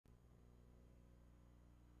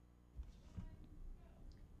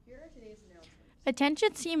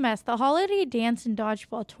Attention CMS, the holiday dance and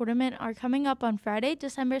dodgeball tournament are coming up on Friday,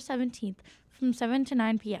 December 17th from 7 to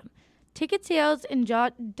 9 p.m. Ticket sales and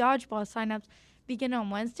dodgeball signups begin on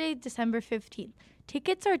Wednesday, December 15th.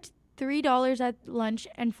 Tickets are $3 at lunch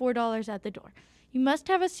and $4 at the door. You must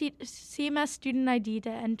have a CMS student ID to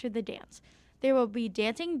enter the dance. There will be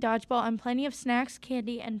dancing, dodgeball, and plenty of snacks,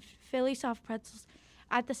 candy, and Philly soft pretzels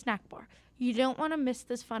at the snack bar. You don't want to miss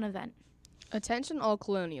this fun event. Attention all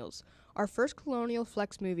Colonials. Our first Colonial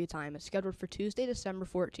Flex movie time is scheduled for Tuesday, December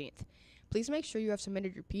 14th. Please make sure you have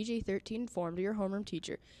submitted your PG-13 form to your homeroom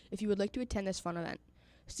teacher if you would like to attend this fun event.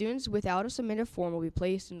 Students without a submitted form will be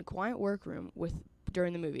placed in a quiet workroom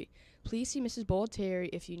during the movie. Please see Mrs. Bollettieri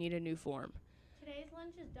if you need a new form. Today's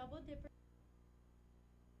lunch is double dipper.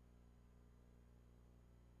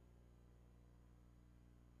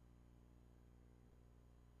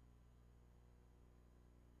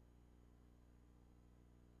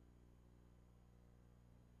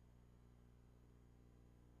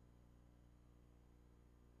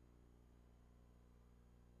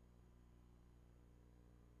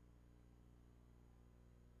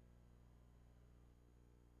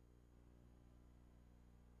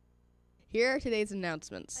 Here are today's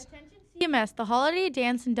announcements. Attention CMS, the holiday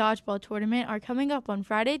dance and dodgeball tournament are coming up on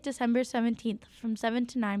Friday, December 17th from 7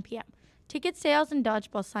 to 9 p.m. Ticket sales and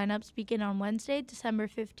dodgeball signups begin on Wednesday, December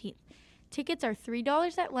 15th. Tickets are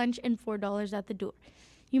 $3 at lunch and $4 at the door.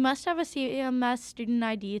 You must have a CMS student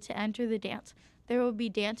ID to enter the dance. There will be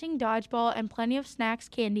dancing, dodgeball, and plenty of snacks,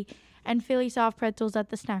 candy, and Philly soft pretzels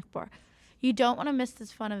at the snack bar. You don't want to miss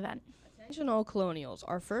this fun event. Attention all Colonials.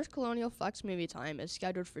 Our first Colonial Flex movie time is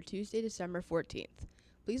scheduled for Tuesday, December 14th.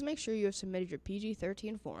 Please make sure you have submitted your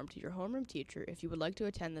PG-13 form to your homeroom teacher if you would like to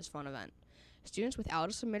attend this fun event. Students without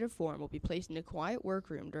a submitted form will be placed in a quiet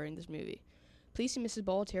workroom during this movie. Please see Mrs.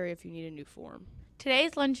 Bollettieri if you need a new form.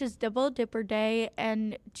 Today's lunch is double dipper day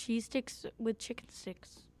and cheese sticks with chicken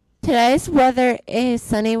sticks. Today's weather is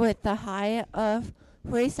sunny with a high of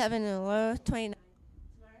 47 and a low of 29.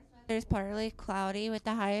 Tomorrow's weather is partly cloudy with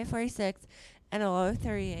a high of 46 and a low of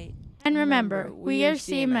 38. And remember, we are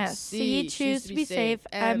CMS. See, choose to be safe,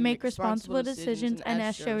 and make responsible decisions,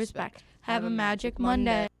 and show respect. Have a magic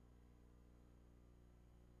Monday.